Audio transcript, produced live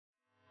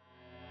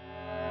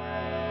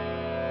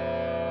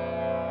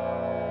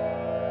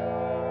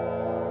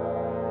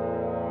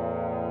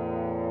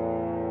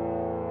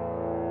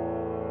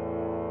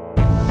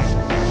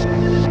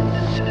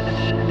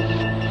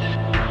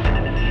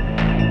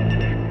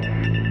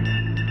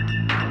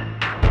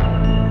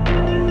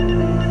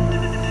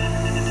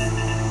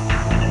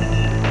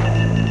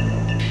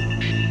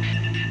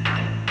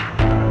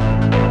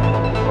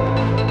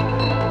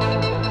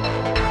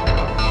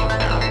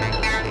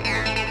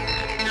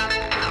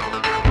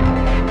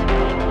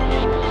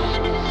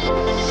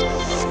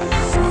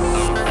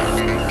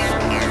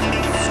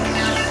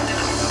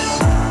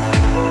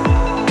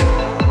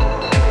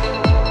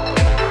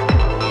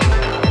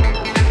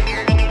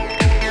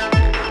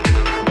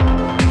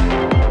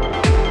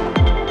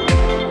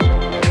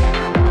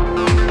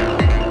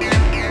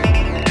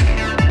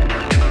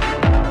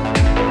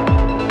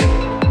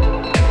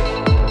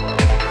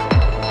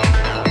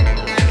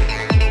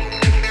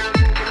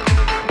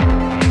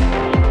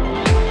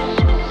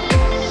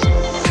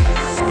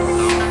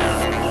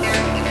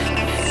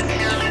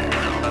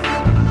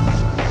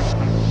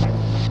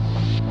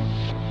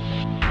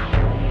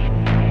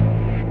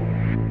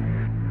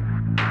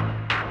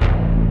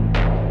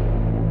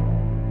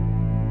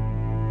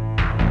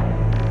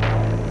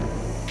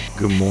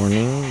Good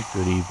morning,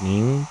 good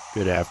evening,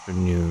 good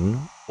afternoon,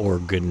 or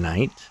good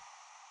night,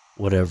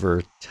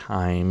 whatever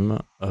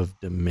time of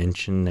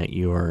dimension that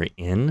you are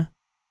in.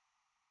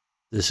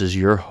 This is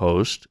your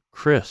host,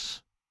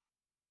 Chris.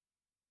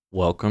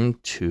 Welcome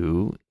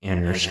to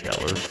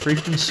Interstellar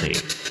Frequency.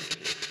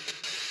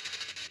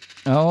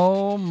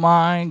 Oh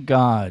my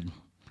God.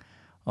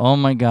 Oh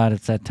my God,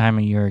 it's that time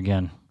of year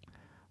again.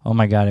 Oh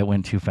my God, it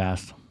went too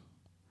fast.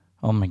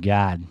 Oh my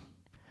God.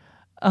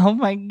 Oh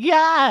my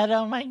God.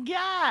 Oh my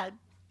God.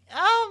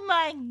 Oh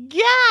my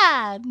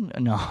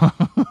God. No.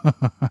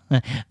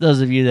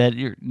 Those of you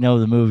that know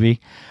the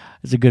movie,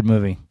 it's a good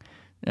movie.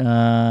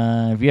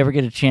 If you ever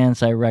get a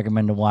chance, I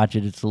recommend to watch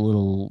it. It's a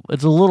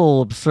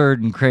little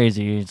absurd and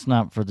crazy. It's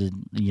not for the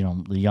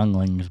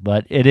younglings,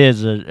 but it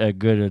is a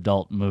good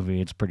adult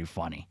movie. It's pretty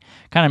funny.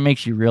 Kind of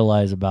makes you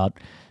realize about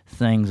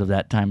things of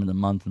that time of the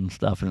month and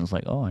stuff. And it's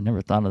like, oh, I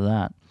never thought of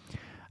that.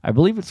 I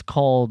believe it's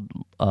called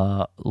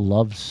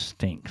Love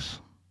Stinks,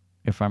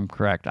 if I'm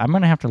correct. I'm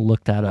gonna have to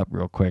look that up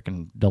real quick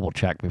and double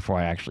check before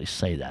I actually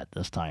say that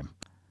this time.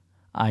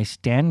 I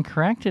stand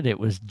corrected. It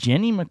was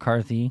Jenny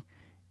McCarthy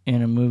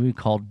in a movie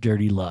called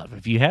Dirty Love.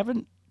 If you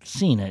haven't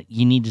seen it,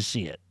 you need to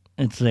see it.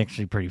 It's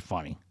actually pretty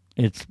funny.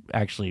 It's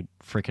actually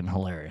freaking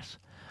hilarious.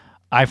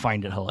 I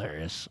find it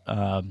hilarious.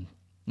 I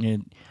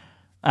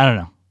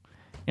don't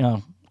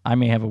know. I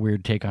may have a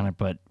weird take on it,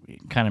 but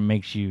it kind of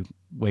makes you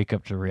wake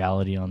up to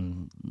reality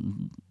on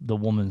the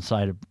woman's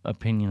side of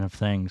opinion of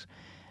things.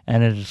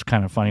 And it is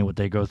kind of funny what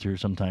they go through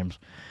sometimes.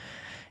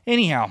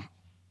 Anyhow,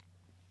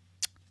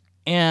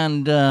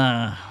 and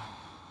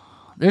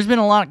there's been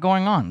a lot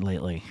going on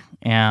lately.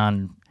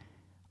 And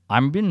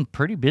I've been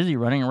pretty busy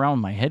running around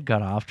with my head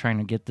cut off, trying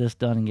to get this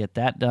done and get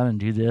that done and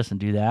do this and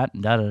do that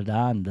and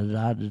da-da-da and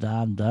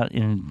da-da-da-da and da,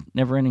 and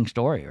never-ending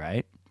story,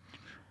 right?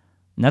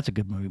 And that's a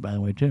good movie, by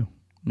the way, too.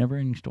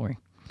 Never-ending story.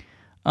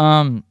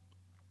 So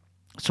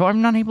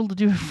I'm not able to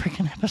do a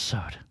freaking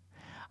episode.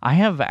 I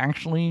have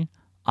actually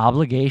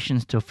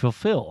obligations to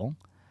fulfill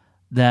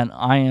that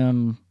I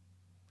am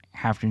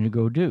having to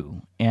go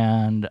do.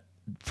 And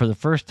for the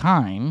first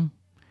time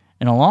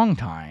in a long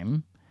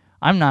time,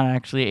 I'm not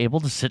actually able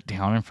to sit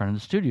down in front of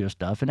the studio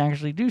stuff and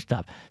actually do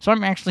stuff. So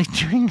I'm actually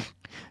doing,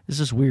 this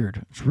is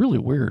weird. It's really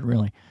weird,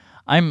 really.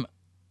 I'm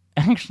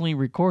actually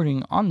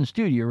recording on the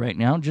studio right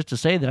now just to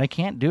say that I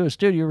can't do a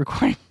studio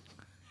recording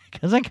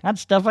because I got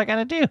stuff I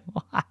got to do.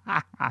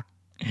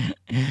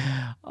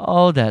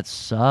 Oh, that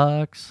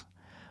sucks.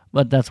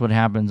 But that's what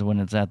happens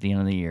when it's at the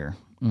end of the year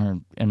or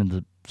end of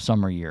the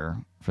summer year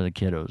for the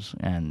kiddos.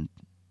 And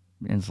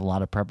it's a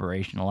lot of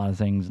preparation, a lot of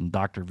things, and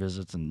doctor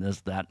visits and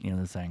this, that, the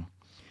other thing.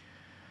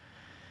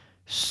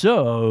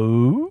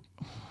 So,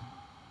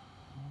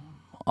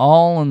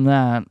 all in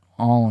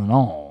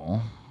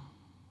all,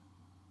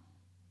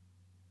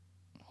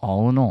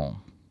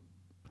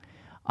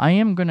 I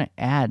am going to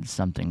add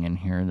something in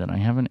here that I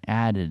haven't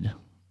added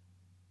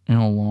in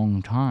a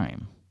long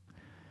time.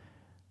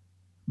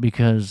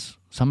 Because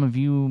some of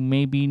you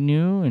may be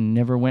new and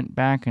never went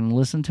back and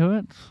listened to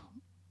it,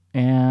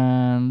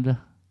 and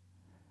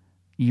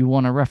you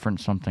want to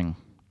reference something.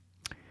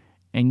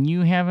 And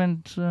you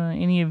haven't,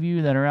 any of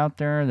you that are out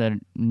there that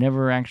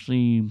never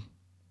actually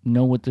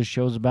know what this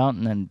show's about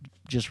and then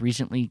just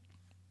recently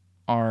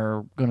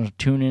are going to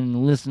tune in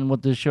and listen to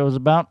what this show's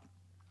about,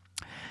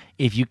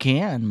 if you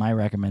can, my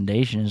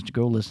recommendation is to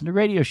go listen to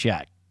Radio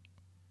Shack.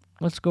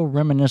 Let's go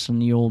reminisce in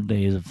the old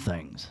days of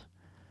things.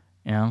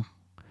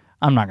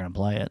 I'm not going to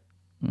play it.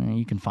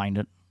 You can find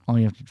it. All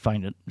you have to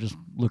find it, just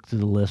look through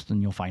the list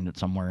and you'll find it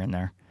somewhere in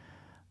there.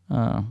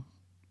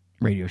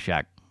 Radio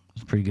Shack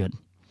is pretty good.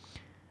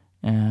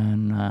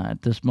 And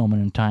at this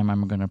moment in time,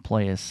 I'm going to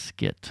play a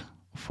skit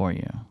for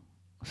you.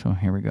 So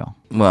here we go.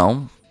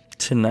 Well,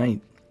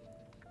 tonight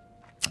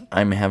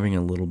I'm having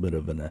a little bit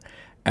of an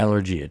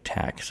allergy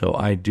attack, so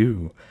I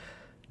do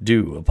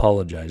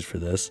apologize for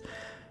this.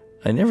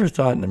 I never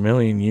thought in a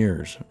million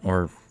years,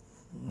 or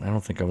I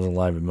don't think I was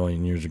alive a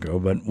million years ago,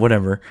 but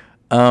whatever.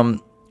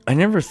 I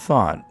never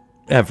thought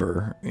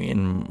ever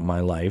in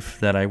my life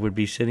that I would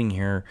be sitting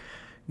here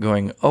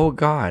going, oh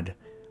God,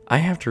 I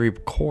have to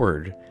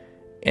record,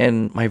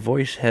 and my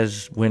voice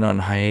has went on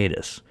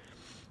hiatus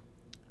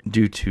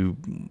due to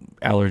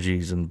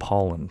allergies and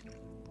pollen.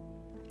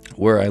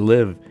 Where I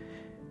live,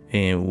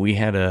 and we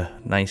had a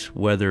nice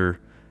weather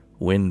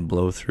wind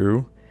blow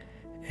through,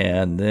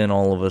 and then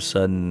all of a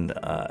sudden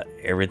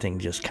everything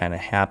just kind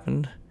of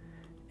happened.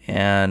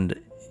 And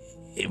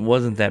it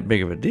wasn't that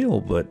big of a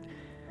deal, but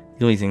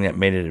the only thing that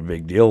made it a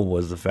big deal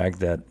was the fact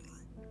that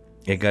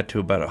it got to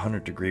about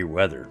 100-degree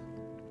weather.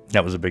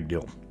 That was a big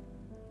deal.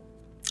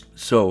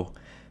 So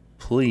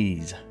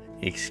please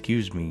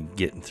excuse me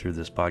getting through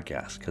this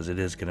podcast, because it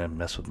is going to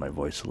mess with my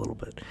voice a little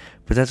bit.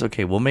 But that's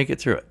okay. We'll make it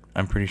through it,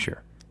 I'm pretty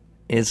sure.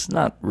 It's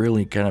not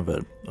really kind of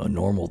a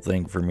normal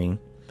thing for me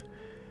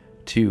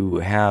to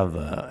have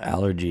an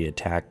allergy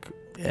attack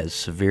as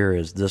severe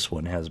as this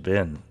one has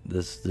been.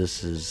 This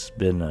has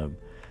been a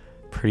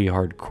pretty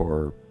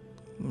hardcore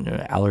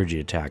allergy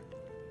attack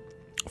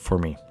for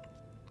me.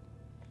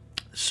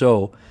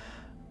 So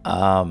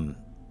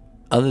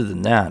Other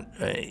than that,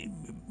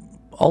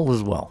 all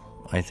is well.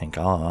 I think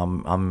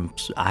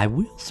I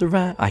will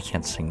survive. I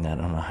can't sing that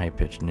on a high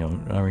pitched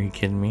note. Are you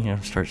kidding me?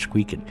 I'll start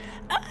squeaking.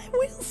 I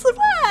will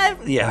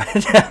survive. Yeah.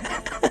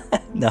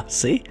 No,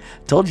 see?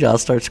 Told you I'll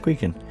start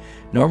squeaking.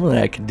 Normally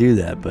I could do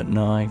that, but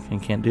no, I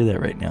can't do that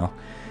right now.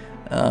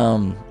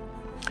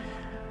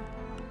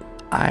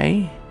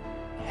 I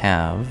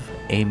have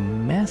a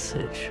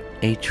message,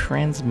 a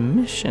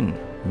transmission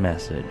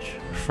message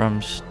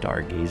from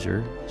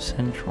Stargazer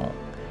Central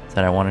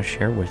that I want to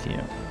share with you.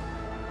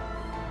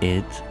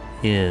 It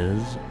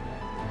is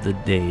the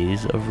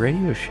days of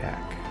Radio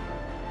Shack,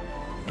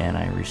 and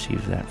I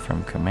received that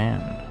from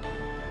Command.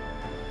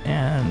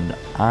 And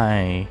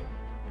I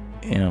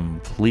am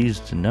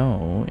pleased to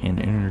know and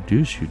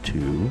introduce you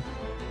to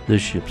the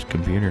ship's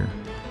computer,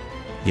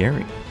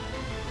 Gary.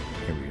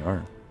 Here we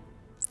are.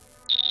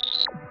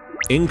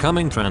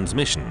 Incoming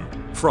transmission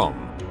from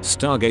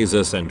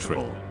Stargazer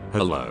Central.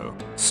 Hello,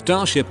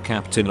 Starship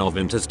Captain of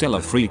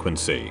Interstellar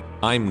Frequency.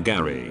 I'm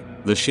Gary,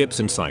 the ship's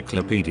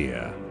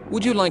encyclopedia.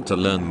 Would you like to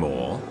learn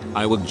more?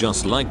 I would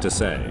just like to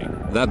say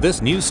that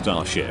this new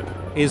starship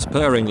is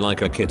purring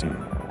like a kitten.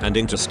 And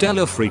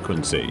Interstellar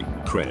Frequency,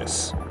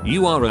 Chris,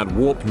 you are at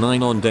Warp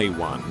 9 on day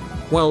 1.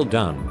 Well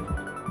done.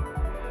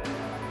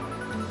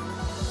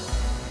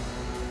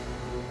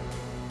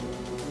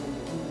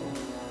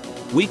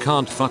 We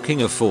can't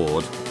fucking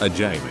afford a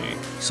Jamie,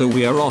 so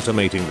we are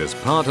automating this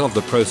part of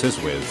the process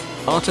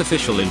with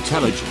artificial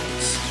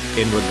intelligence.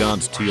 In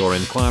regards to your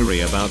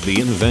inquiry about the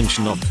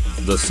invention of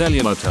the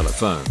cellular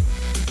telephone,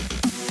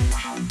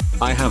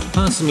 I have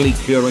personally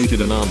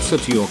curated an answer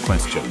to your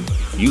question,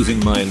 using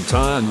my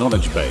entire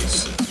knowledge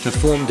base to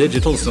form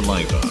digital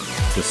saliva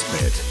to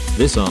spit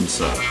this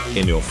answer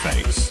in your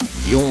face.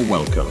 You're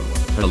welcome.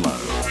 Hello,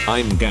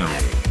 I'm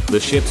Gary, the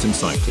ship's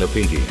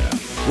encyclopedia.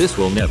 This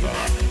will never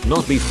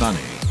not be funny.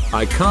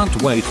 I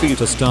can't wait for you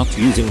to start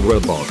using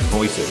robot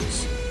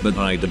voices. But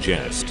I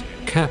digest.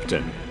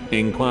 Captain,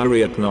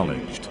 inquiry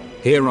acknowledged.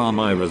 Here are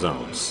my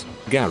results.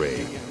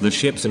 Gary, the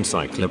ship's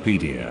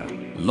encyclopedia.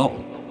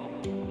 LOL.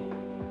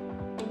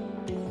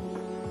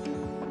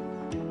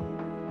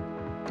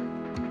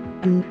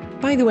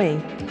 By the way,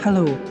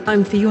 hello,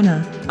 I'm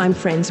Fiona. I'm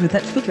friends with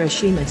that fucker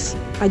Seamus.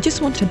 I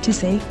just wanted to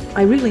say,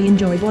 I really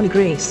enjoy Bonnie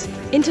Grace.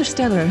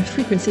 Interstellar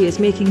Frequency is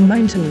making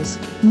mountains,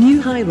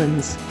 new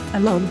highlands. I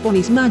love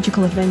Bonnie's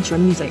magical adventure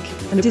music,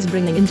 and it is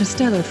bringing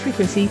Interstellar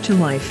Frequency to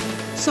life.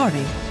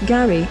 Sorry,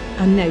 Gary,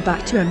 and now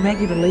back to a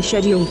regularly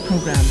scheduled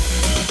program.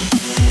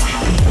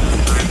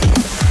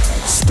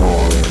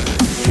 Stargazer.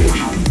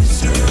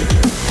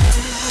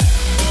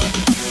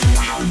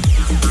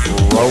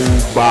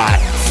 Robot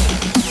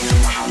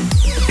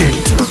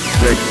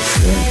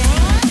intervention.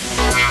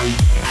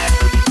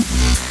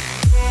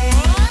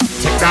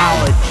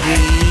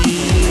 Technology.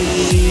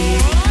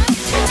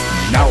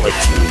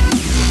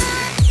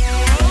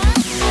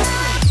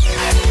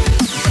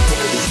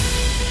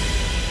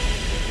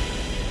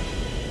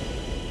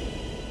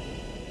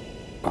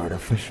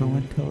 Artificial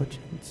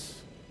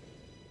intelligence.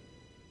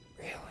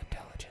 Real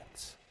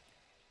intelligence.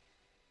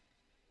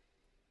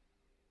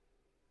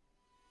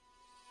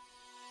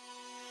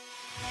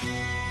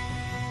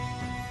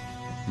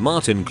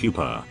 Martin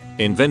Cooper,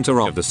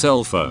 inventor of the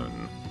cell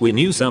phone. We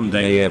knew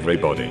someday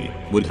everybody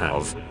would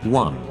have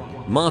one.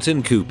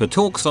 Martin Cooper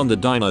talks on the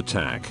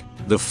Dynatac,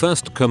 the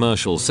first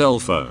commercial cell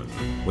phone,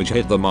 which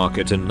hit the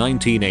market in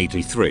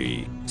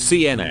 1983.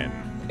 CNN.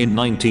 In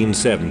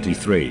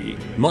 1973,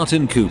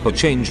 Martin Cooper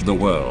changed the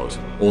world,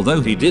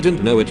 although he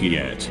didn't know it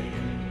yet.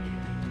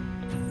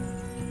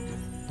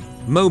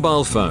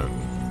 Mobile phone.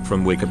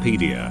 From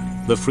Wikipedia,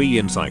 the free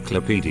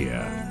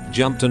encyclopedia.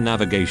 Jump to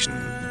navigation.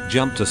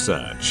 Jump to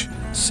search.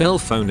 Cell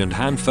phone and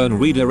hand phone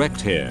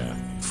redirect here.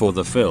 For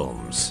the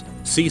films,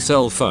 see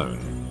cell phone,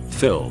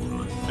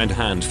 film, and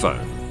hand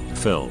phone,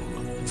 film.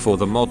 For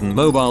the modern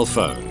mobile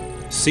phone,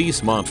 see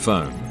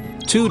smartphone.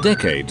 2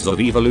 decades of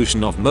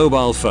evolution of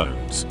mobile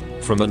phones.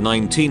 From a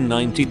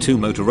 1992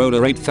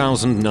 Motorola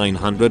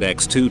 8900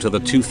 X2 to the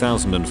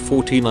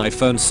 2014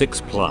 iPhone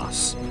 6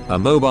 Plus. A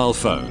mobile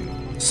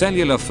phone,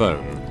 cellular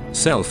phone,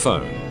 cell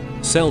phone,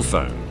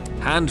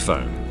 hand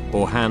phone,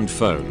 or hand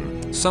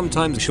phone,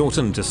 sometimes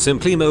shortened to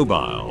simply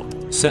mobile,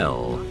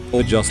 cell,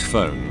 or just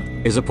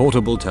phone, is a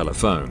portable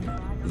telephone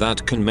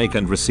that can make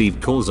and receive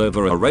calls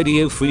over a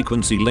radio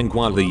frequency link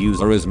while the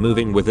user is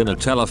moving within a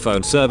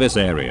telephone service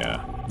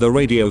area. The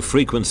radio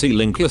frequency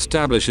link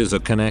establishes a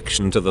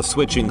connection to the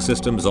switching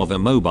systems of a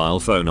mobile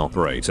phone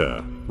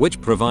operator, which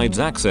provides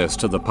access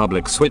to the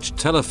public switched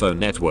telephone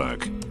network,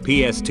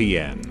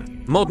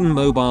 PSTN. Modern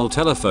mobile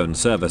telephone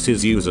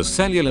services use a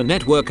cellular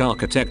network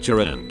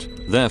architecture and,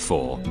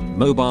 therefore,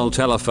 mobile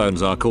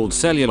telephones are called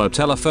cellular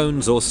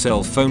telephones or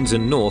cell phones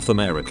in North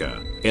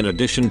America. In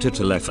addition to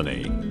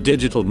telephony,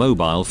 digital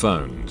mobile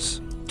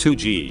phones,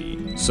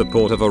 2G,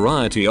 support a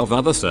variety of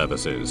other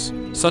services,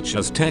 such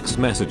as text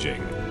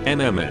messaging,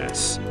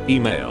 MMS,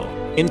 email,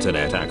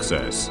 internet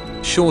access,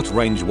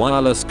 short-range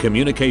wireless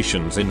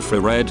communications,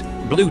 infrared,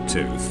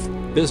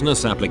 Bluetooth,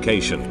 business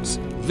applications,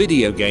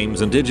 video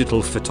games and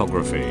digital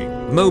photography.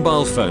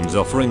 Mobile phones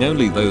offering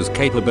only those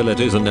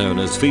capabilities are known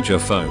as feature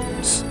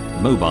phones.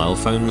 Mobile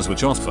phones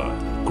which offer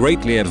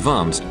greatly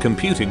advanced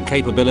computing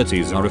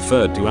capabilities are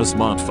referred to as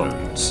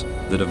smartphones.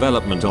 The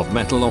development of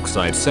metal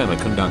oxide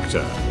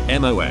semiconductor,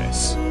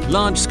 MOS,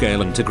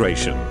 large-scale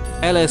integration,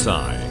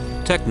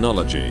 LSI,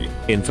 technology,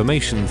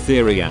 information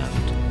theory and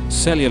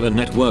cellular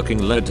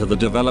networking led to the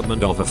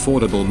development of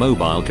affordable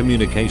mobile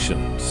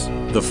communications.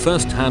 The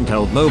first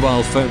handheld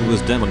mobile phone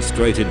was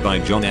demonstrated by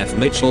John F.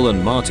 Mitchell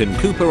and Martin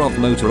Cooper of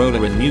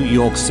Motorola in New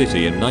York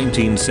City in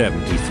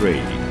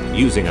 1973,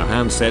 using a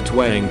handset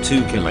weighing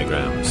 2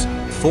 kilograms,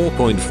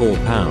 4.4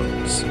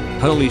 pounds.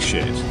 Holy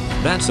shit,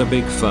 that's a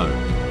big phone.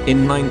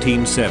 In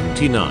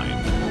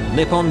 1979,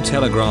 Nippon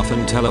Telegraph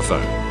and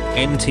Telephone,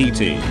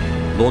 NTT,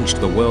 launched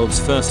the world's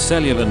first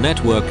cellular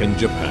network in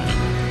Japan.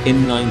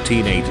 In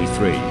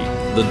 1983,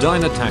 the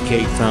Dynatac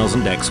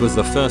 8000X was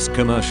the first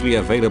commercially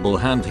available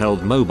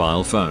handheld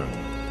mobile phone.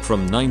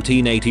 From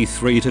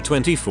 1983 to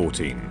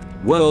 2014,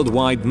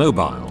 worldwide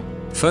mobile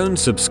phone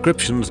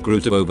subscriptions grew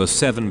to over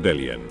 7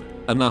 billion,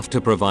 enough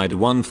to provide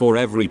one for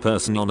every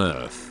person on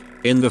Earth.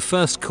 In the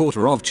first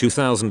quarter of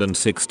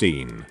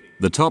 2016,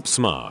 the top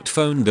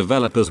smartphone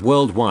developers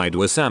worldwide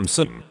were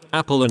Samsung,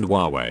 Apple and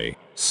Huawei.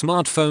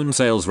 Smartphone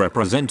sales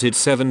represented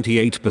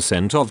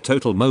 78% of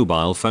total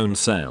mobile phone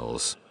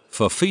sales.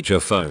 For feature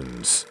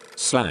phones,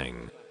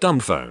 slang, dumb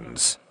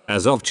phones,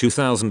 as of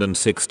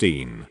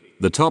 2016,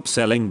 the top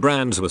selling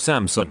brands were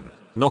Samsung,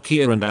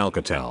 Nokia and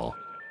Alcatel.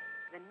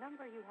 The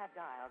number you have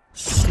dialed.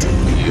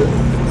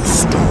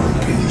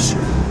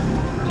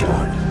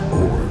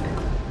 StudioStargazer.org.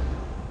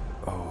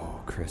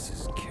 Oh, Chris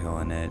is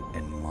killing it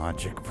in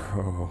Logic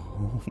Pro.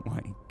 Oh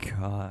my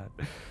god.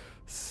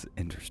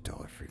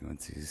 Interstellar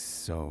Frequency is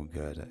so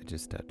good. I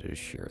just had to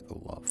share the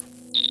love.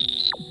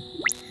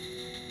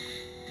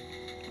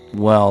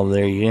 Well,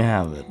 there you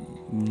have it.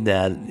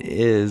 That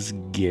is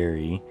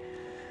Gary.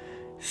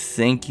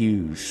 Thank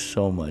you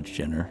so much,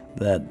 Jenner.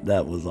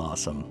 That was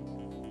awesome.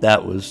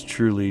 That was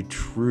truly,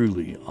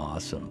 truly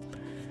awesome.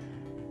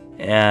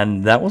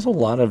 And that was a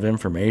lot of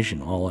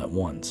information all at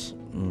once.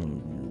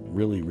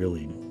 Really,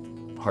 really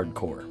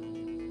hardcore.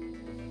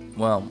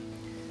 Well,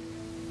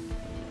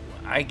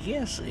 I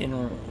guess in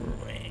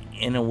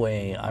a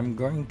way, I'm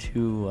going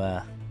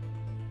to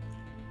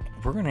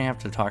we're going to have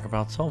to talk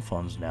about cell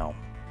phones now,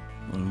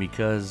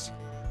 because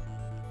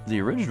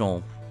the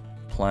original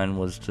plan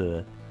was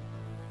to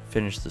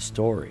finish the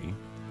story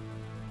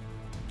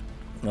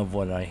of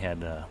what I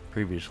had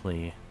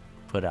previously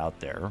put out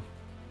there,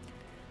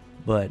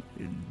 but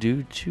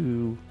due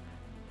to,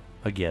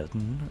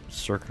 again,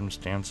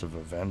 circumstance of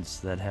events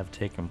that have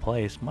taken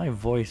place, my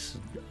voice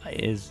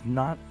is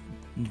not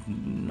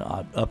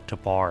up to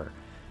par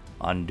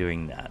on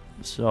doing that.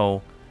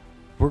 So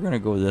we're going to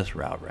go this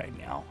route right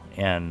now.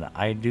 And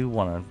I do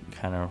want to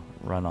kind of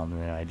run on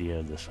the idea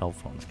of the cell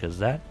phones, because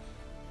that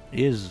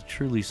is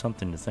truly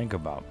something to think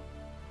about.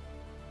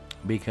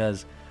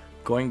 Because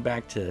going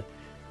back to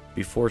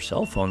before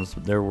cell phones,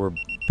 there were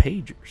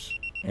pagers,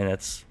 and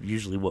that's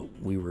usually what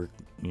we were,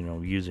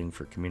 using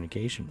for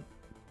communication.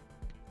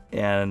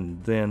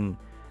 And then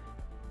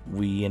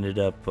we ended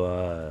up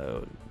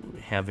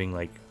having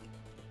like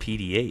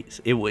PDAs.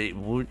 It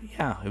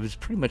was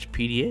pretty much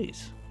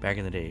PDAs back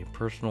in the day.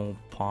 Personal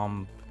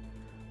palm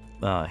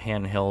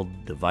handheld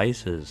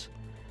devices.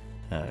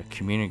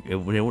 They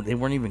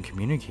weren't even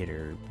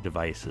communicator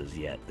devices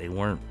yet. They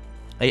weren't.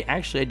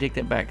 I take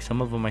that back.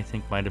 Some of them I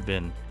think might have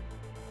been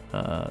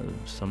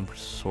some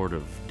sort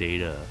of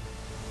data,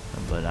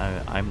 but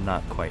I'm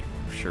not quite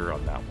sure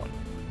on that one.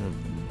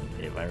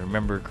 If I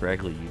remember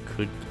correctly, you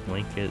could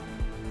link it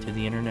to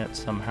the internet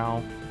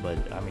somehow, but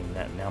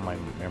now my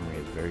memory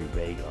is very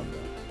vague on the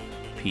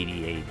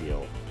PDA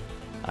deal.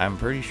 I'm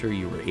pretty sure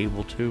you were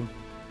able to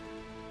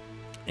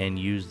and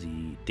use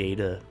the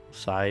data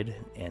side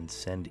and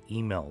send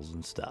emails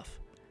and stuff.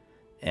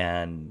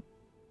 And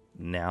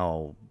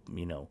now,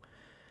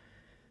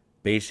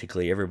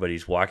 basically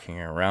everybody's walking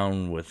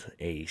around with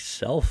a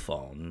cell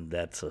phone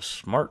that's a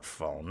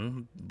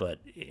smartphone, but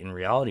in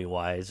reality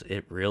wise,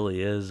 it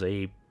really is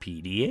a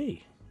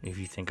PDA, if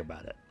you think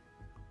about it.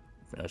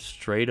 A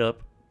straight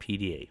up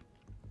PDA.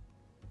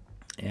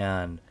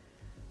 And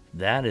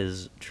that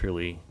is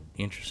truly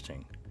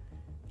interesting.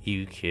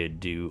 You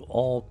could do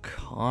all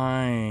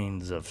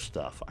kinds of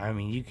stuff.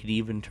 You could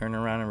even turn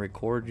around and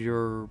record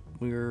your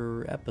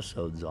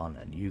episodes on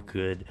it. You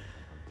could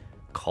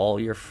call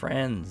your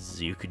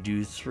friends. You could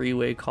do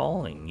three-way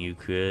calling. You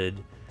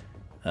could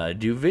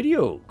do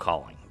video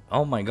calling.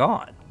 Oh my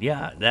God.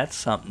 Yeah, that's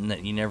something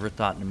that you never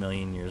thought in a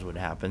million years would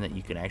happen, that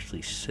you can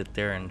actually sit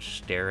there and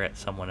stare at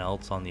someone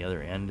else on the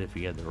other end if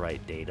you have the right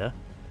data,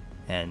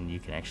 and you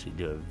can actually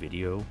do a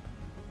video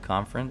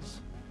conference.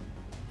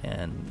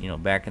 And,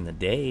 back in the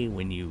day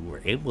when you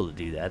were able to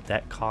do that,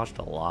 that cost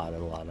a lot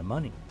of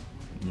money.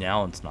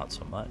 Now it's not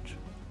so much.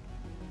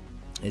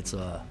 It's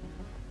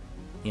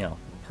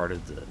part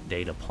of the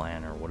data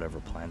plan or whatever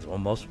plans. Well,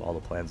 most of all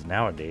the plans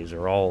nowadays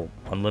are all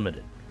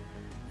unlimited.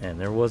 And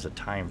there was a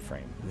time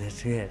frame.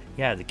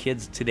 Yeah, the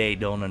kids today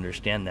don't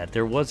understand that.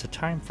 There was a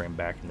time frame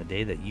back in the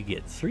day that you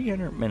get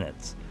 300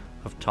 minutes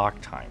of talk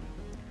time.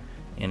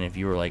 And if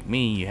you were like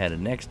me, you had a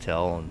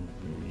Nextel and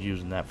you were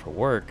using that for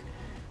work.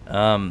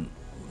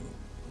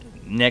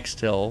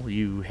 Nextel,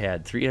 you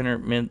had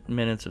 300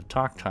 minutes of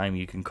talk time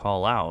you can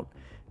call out,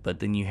 but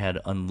then you had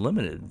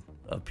unlimited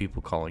of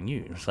people calling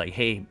you. It's like,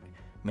 hey,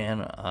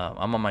 man,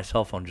 I'm on my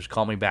cell phone. Just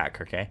call me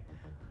back, okay?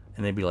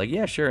 And they'd be like,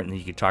 yeah, sure. And then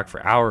you could talk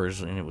for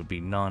hours, and it would be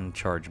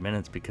non-charge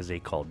minutes because they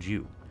called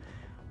you.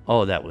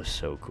 Oh, that was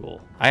so cool.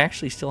 I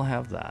actually still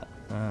have that.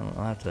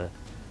 I'll have to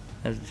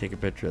take a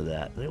picture of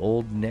that. The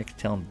old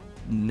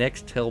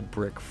Nextel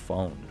brick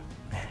phone.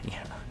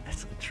 Yeah,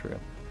 that's a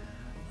trip.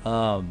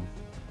 I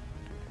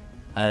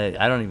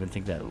don't even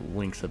think that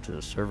links up to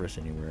the service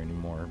anywhere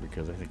anymore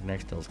because I think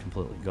Nextel's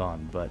completely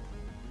gone. But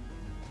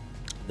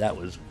that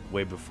was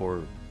way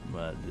before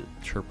the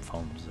chirp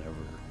phones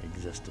ever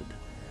existed.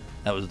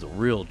 That was the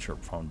real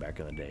chirp phone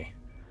back in the day.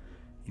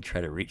 You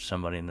try to reach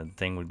somebody and the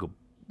thing would go,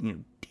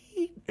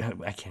 deep.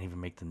 I can't even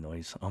make the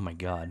noise. Oh my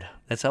God.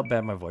 That's how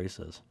bad my voice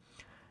is.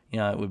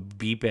 It would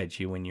beep at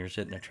you when you're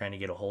sitting there trying to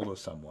get a hold of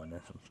someone.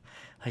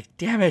 Like,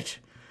 damn it.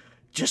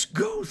 Just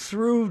go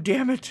through,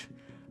 damn it.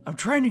 I'm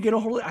trying to get a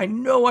hold of I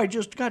know I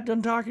just got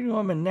done talking to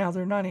them and now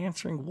they're not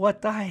answering.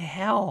 What the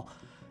hell?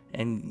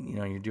 And,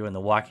 you're doing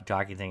the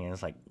walkie-talkie thing and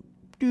it's like,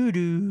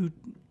 doo-doo.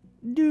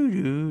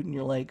 Doo-doo, and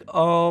you're like,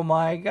 oh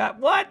my God,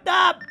 what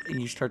up?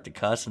 And you start to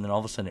cuss, and then all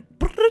of a sudden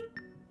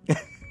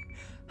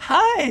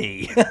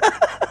hi.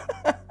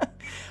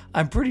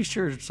 I'm pretty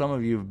sure some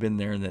of you have been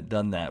there and that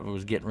done that. It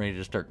was getting ready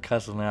to start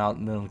cussing out,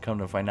 and then come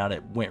to find out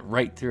it went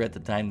right through at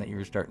the time that you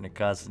were starting to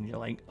cuss, and you're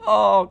like,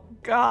 oh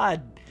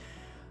God.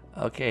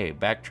 Okay,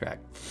 backtrack.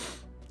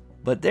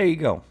 But there you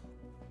go.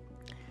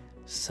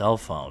 Cell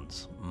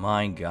phones,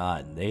 my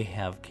God, they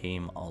have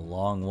came a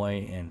long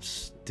way and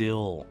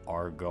still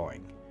are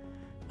going.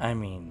 I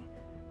mean,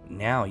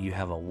 now you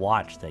have a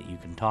watch that you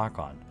can talk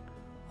on.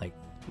 Like,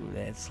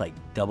 it's like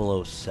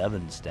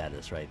 007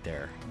 status right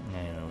there.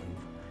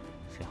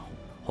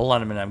 Hold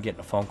on a minute, I'm getting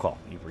a phone call.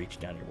 You reach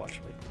down your watch,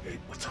 like, hey,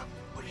 what's up?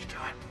 What are you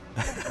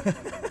doing?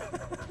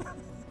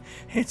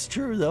 It's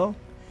true, though.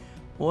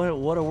 What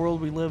a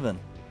world we live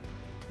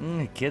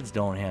in. Kids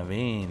don't have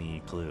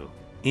any clue.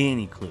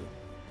 Any clue.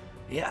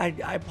 Yeah,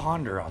 I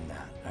ponder on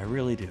that. I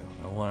really do.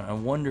 I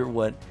wonder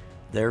what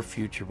their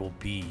future will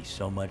be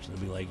so much. They'll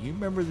be like, you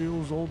remember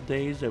those old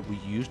days that we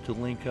used to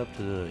link up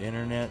to the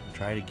internet and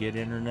try to get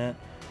internet?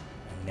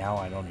 And now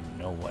I don't even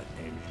know what.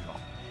 Maybe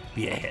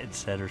be a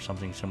headset or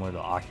something similar to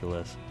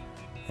Oculus.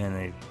 And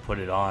they put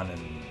it on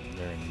and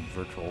they're in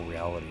virtual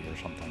reality or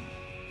something.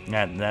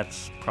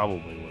 That's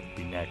probably what would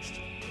be next.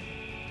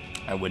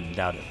 I wouldn't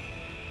doubt it.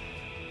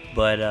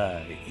 But,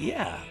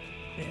 yeah,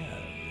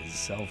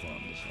 cell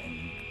phones.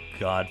 And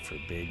God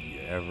forbid you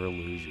ever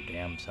lose your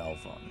damn cell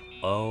phone.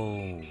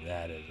 Oh,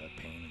 that is a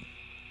pain.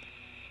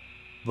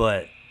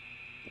 But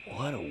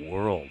what a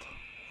world.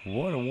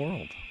 What a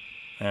world.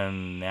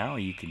 And now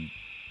you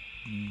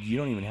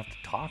don't even have to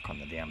talk on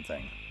the damn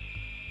thing.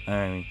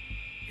 I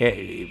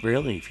mean,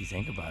 really, if you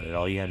think about it,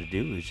 all you had to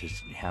do is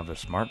just have a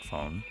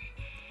smartphone,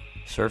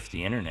 surf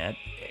the internet.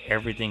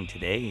 Everything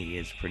today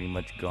is pretty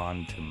much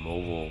gone to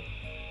mobile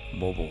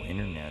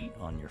internet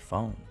on your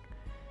phone.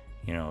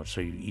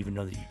 So you even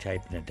know that you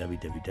type in a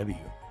www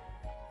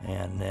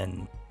and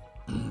then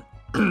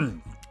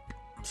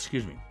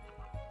excuse me,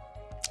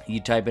 you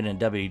type in a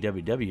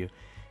www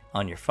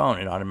on your phone,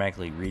 it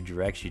automatically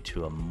redirects you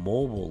to a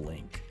mobile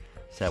link,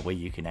 so that way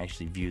you can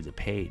actually view the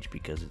page,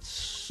 because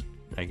it's,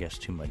 I guess,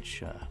 too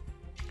much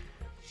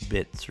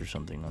bits or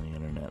something on the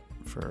internet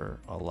for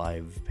a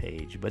live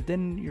page. But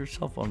then your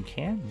cell phone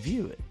can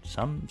view it.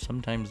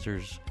 Sometimes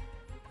there's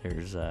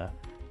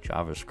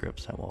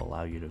JavaScripts that will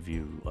allow you to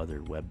view other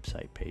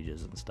website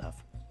pages and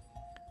stuff.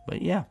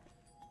 But yeah,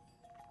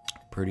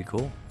 pretty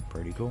cool.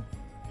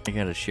 I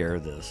gotta share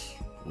this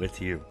with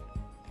you,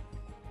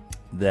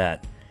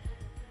 that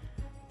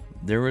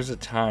there was a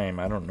time,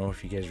 I don't know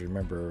if you guys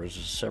remember, it was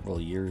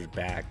several years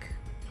back,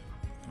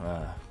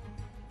 a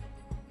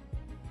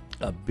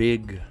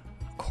big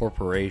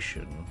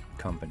corporation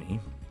company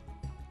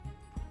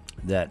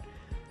that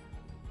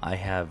I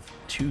have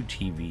 2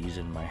 TVs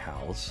in my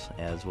house,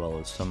 as well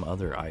as some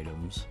other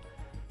items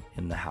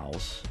in the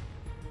house,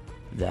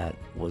 that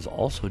was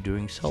also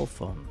doing cell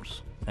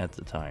phones at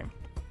the time.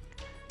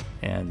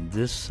 And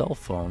this cell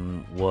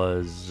phone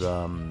was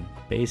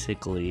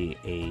basically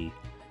a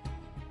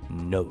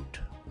Note,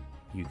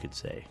 you could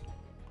say.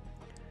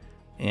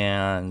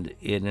 And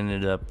it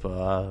ended up,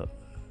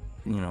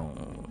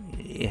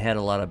 it had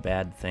a lot of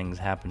bad things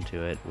happen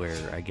to it, where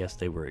I guess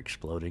they were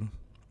exploding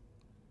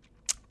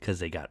because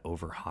they got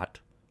over hot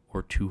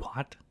or too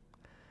hot.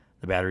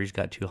 The batteries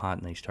got too hot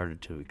and they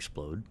started to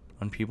explode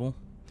on people,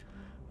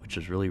 which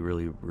is really,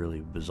 really,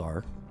 really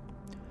bizarre.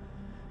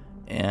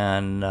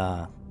 And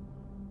I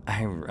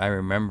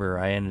remember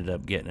I ended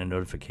up getting a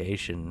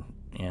notification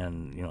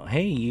and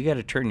hey, you got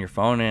to turn your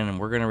phone in, and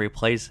we're gonna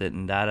replace it,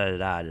 and da da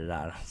da da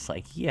da. It's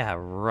like, yeah,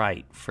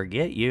 right.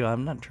 Forget you.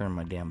 I'm not turning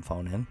my damn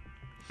phone in.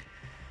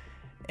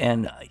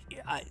 And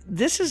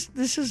this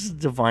is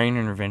divine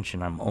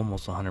intervention. I'm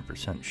almost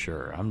 100%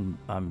 sure. I'm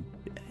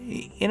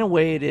in a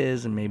way it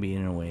is, and maybe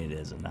in a way it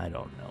isn't. I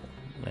don't know.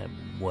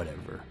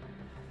 Whatever.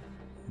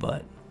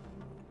 But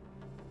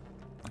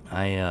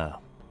I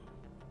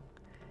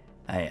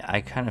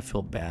kind of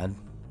feel bad.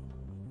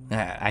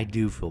 I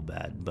do feel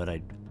bad, but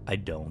I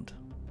don't.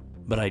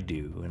 But I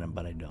do,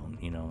 but I don't.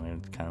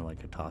 And it's kind of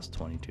like a toss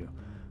 22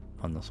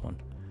 on this one.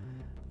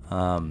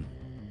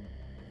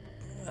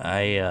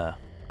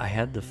 I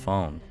had the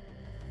phone.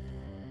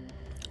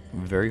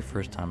 Very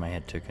first time I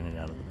had taken it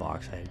out of the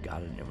box, I had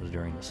got it, and it was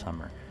during the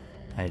summer.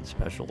 I had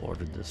special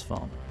ordered this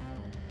phone.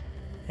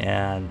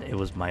 And it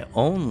was my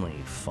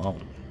only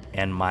phone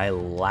and my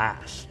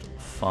last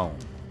phone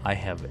I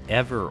have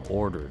ever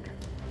ordered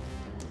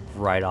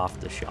right off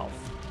the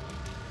shelf.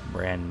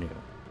 Brand new.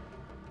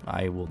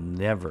 I will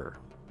never,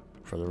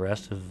 for the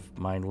rest of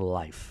my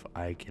life,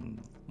 I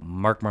can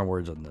mark my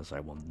words on this, I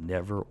will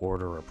never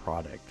order a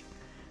product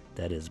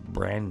that is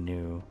brand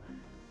new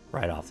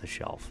right off the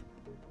shelf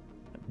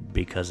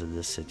because of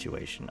this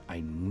situation. I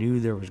knew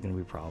there was going to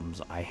be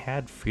problems. I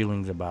had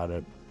feelings about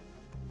it.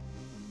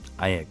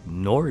 I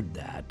ignored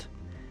that,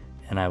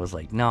 and I was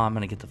like, no, I'm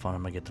going to get the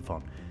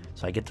phone.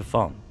 So I get the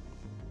phone.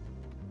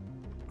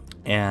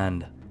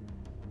 And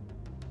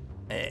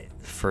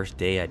first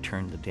day I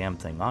turned the damn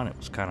thing on, it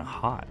was kind of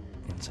hot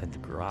inside the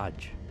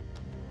garage.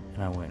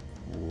 And I went,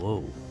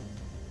 whoa,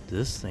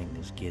 this thing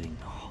is getting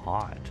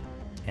hot.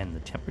 And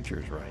the temperature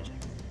is rising.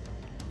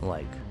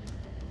 Like,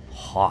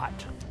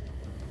 hot.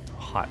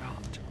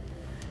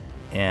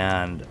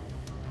 And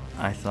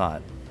I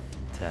thought,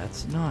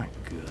 that's not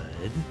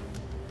good.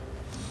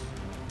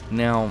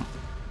 Now,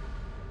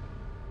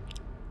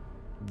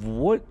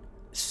 what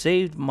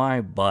saved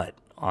my butt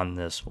on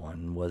this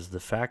one was the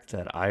fact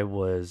that I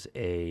was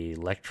a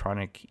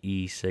electronic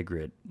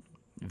e-cigarette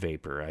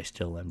vapor. I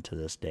still am to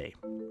this day.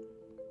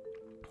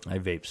 I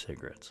vape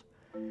cigarettes.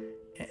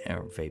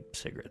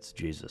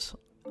 Jesus.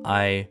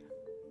 I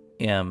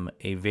am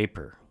a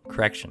vapor.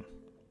 Correction.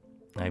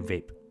 I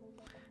vape.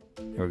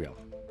 There we go.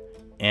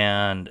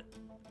 And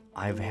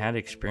I've had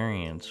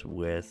experience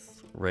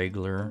with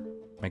regular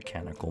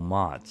mechanical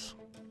mods.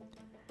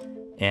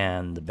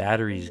 And the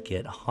batteries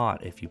get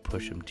hot if you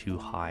push them too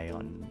high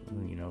on,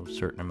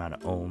 certain amount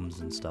of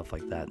ohms and stuff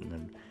like that.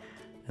 And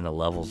the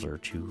levels are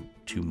too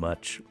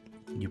much.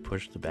 You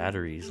push the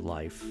battery's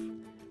life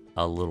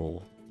a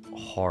little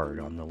hard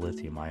on the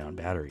lithium-ion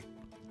battery.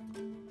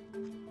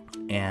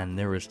 And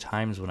there was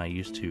times when I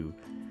used to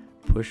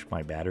push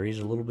my batteries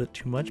a little bit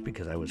too much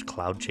because I was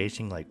cloud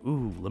chasing, like,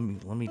 ooh,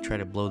 let me try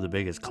to blow the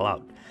biggest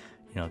cloud,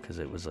 because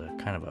it was a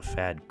kind of a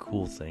fad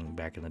cool thing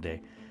back in the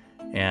day.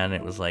 And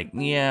it was like,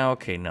 yeah,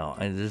 okay, no,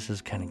 this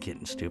is kind of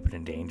getting stupid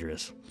and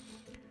dangerous.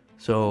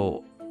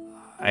 So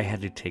I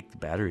had to take the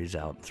batteries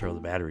out and throw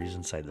the batteries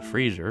inside the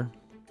freezer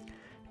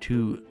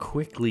to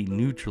quickly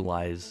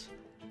neutralize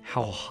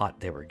how hot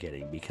they were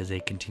getting, because they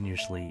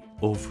continuously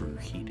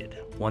overheated.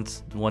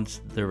 Once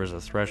there was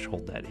a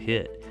threshold that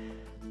hit,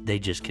 they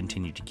just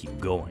continued to keep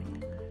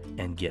going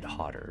and get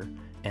hotter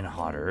and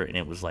hotter, and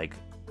it was like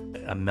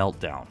a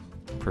meltdown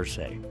per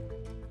se.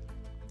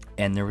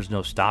 And there was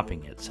no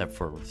stopping it except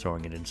for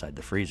throwing it inside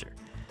the freezer.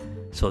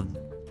 So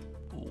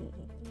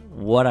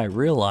what I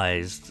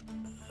realized,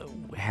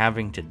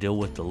 having to deal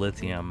with the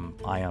lithium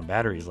ion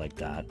batteries like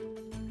that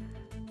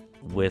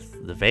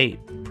with the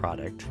vape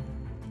product,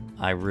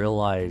 I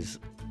realized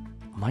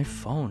my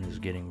phone is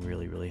getting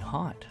really, really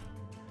hot.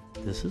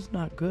 This is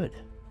not good.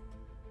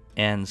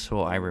 And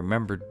so I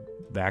remembered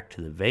back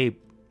to the vape,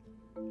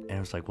 and I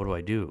was like, what do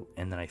I do?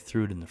 And then I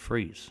threw it in the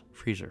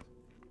freezer.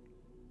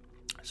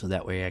 So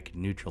that way I could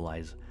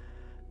neutralize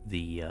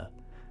the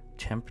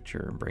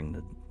temperature and bring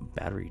the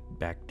battery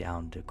back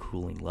down to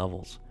cooling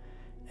levels.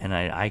 And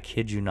I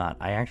kid you not,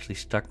 I actually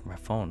stuck my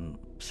phone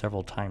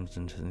several times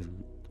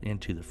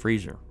into the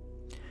freezer.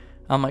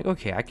 I'm like,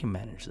 okay, I can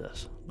manage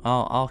this.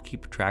 I'll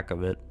keep track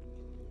of it.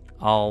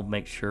 I'll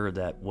make sure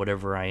that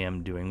whatever I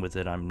am doing with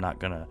it, I'm not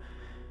gonna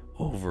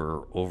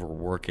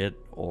overwork it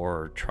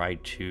or try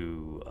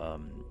to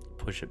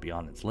push it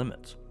beyond its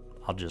limits.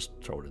 I'll just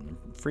throw it in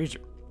the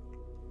freezer.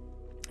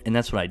 And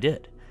that's what I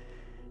did.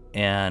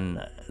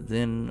 And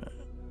then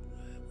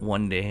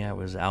one day I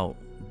was out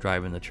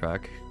driving the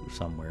truck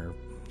somewhere.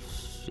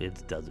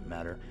 It doesn't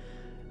matter.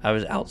 I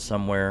was out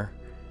somewhere,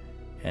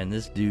 and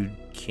this dude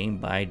came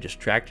by,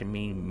 distracted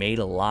me, made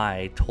a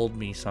lie, told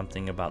me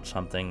something about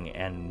something,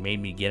 and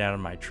made me get out of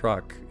my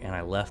truck, and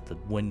I left the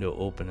window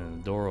open and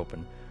the door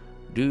open.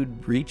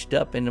 Dude reached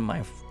up into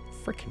my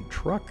freaking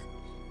truck,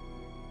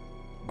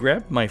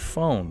 grabbed my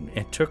phone,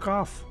 and took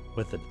off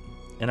with it.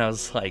 And I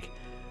was like,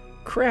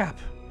 crap,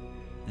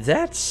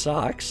 that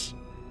sucks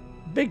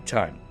big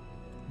time.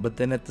 But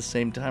then at the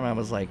same time, I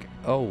was like,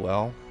 oh,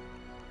 well,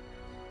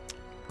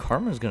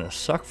 karma's going to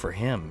suck for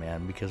him,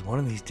 man, because one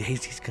of these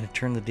days he's going to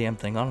turn the damn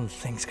thing on and the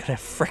thing's going to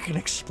freaking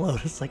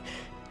explode. It's like,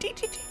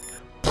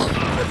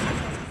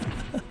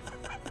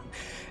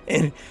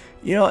 And,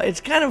 you know,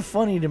 it's kind of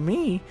funny to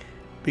me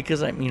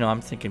because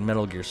I'm thinking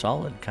Metal Gear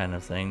Solid kind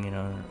of thing, you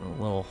know,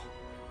 a little,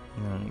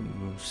 you know,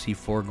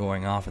 C4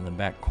 going off in the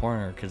back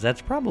corner, because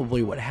that's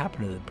probably what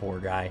happened to the poor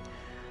guy.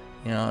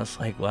 You know, it's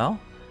like, well,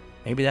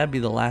 maybe that'd be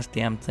the last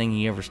damn thing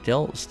he ever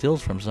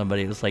steals from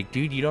somebody. It's like,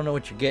 dude, you don't know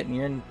what you're getting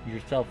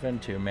yourself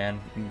into, man.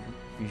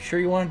 You sure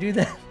you want to do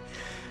that?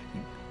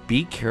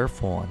 Be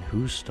careful on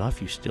whose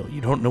stuff you steal.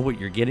 You don't know what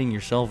you're getting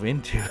yourself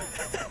into.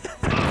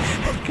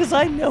 Because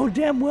I know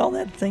damn well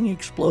that thing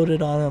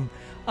exploded on him.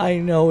 I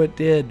know it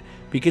did.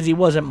 Because he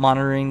wasn't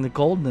monitoring the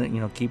cold, you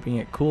know, keeping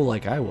it cool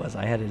like I was.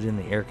 I had it in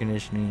the air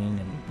conditioning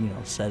and, you know,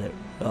 set it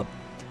up,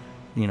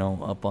 you know,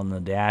 up on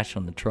the dash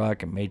on the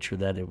truck and made sure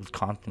that it was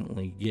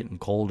constantly getting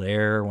cold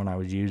air when I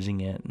was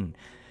using it. And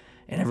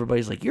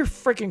everybody's like, you're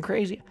freaking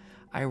crazy.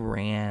 I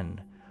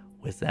ran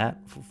with that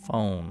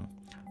phone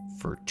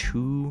for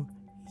 2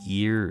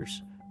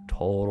 years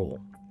total.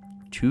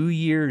 2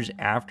 years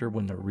after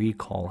when the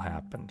recall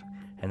happened.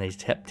 And they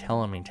kept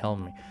telling me,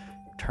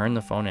 turn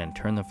the phone in.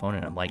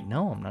 I'm like,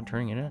 no, I'm not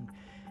turning it in.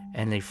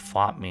 And they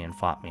fought me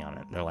on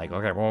it. They're like,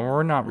 okay, well,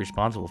 we're not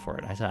responsible for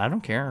it. I said, I don't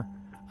care.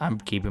 I'm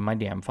keeping my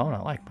damn phone.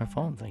 I like my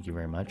phone. Thank you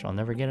very much. I'll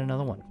never get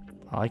another one.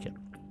 I like it.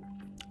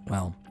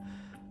 Well,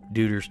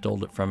 Duder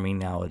stole it from me.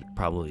 Now it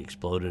probably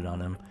exploded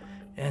on him.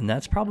 And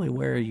that's probably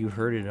where you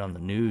heard it on the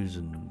news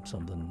and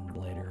something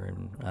later.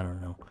 And I don't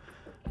know.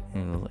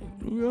 And like,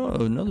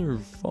 yeah, another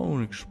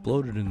phone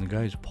exploded in the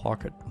guy's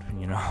pocket.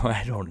 You know,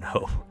 I don't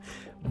know.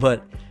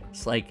 But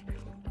it's like,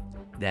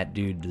 that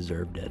dude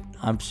deserved it.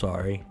 I'm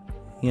sorry.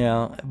 You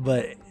know,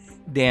 but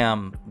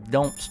damn,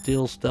 don't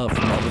steal stuff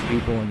from other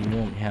people and you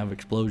won't have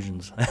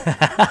explosions.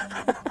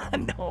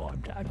 No,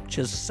 I'm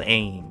just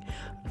saying.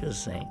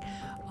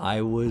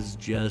 I was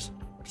just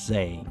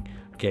saying.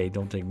 Okay,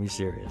 don't take me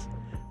serious.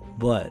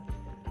 But,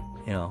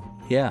 you know,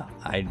 yeah,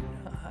 I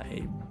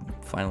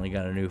finally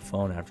got a new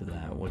phone after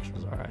that, which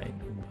was alright.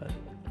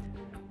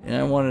 And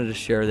I wanted to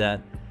share that.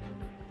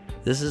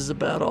 This is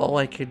about all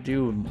I could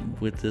do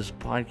with this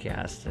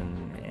podcast,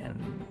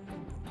 and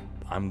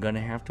I'm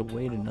gonna have to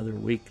wait another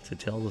week to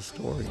tell the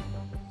story.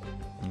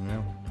 You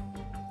know,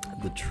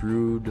 the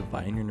true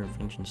divine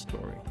intervention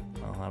story.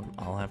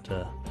 I'll have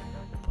to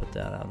put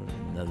that out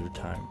another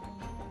time.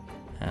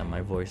 And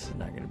my voice is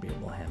not gonna be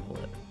able to handle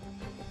it.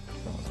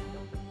 So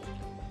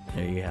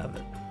there you have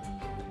it.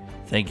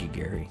 Thank you,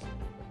 Gary.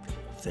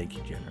 Thank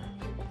you, Jenner.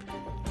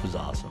 It was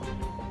awesome.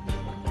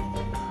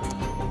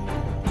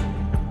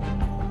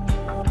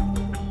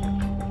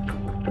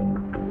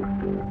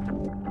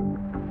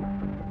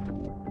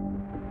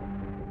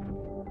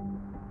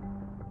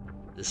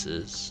 This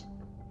is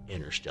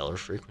Interstellar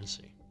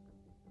Frequency.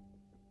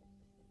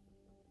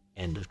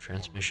 End of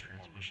transmission.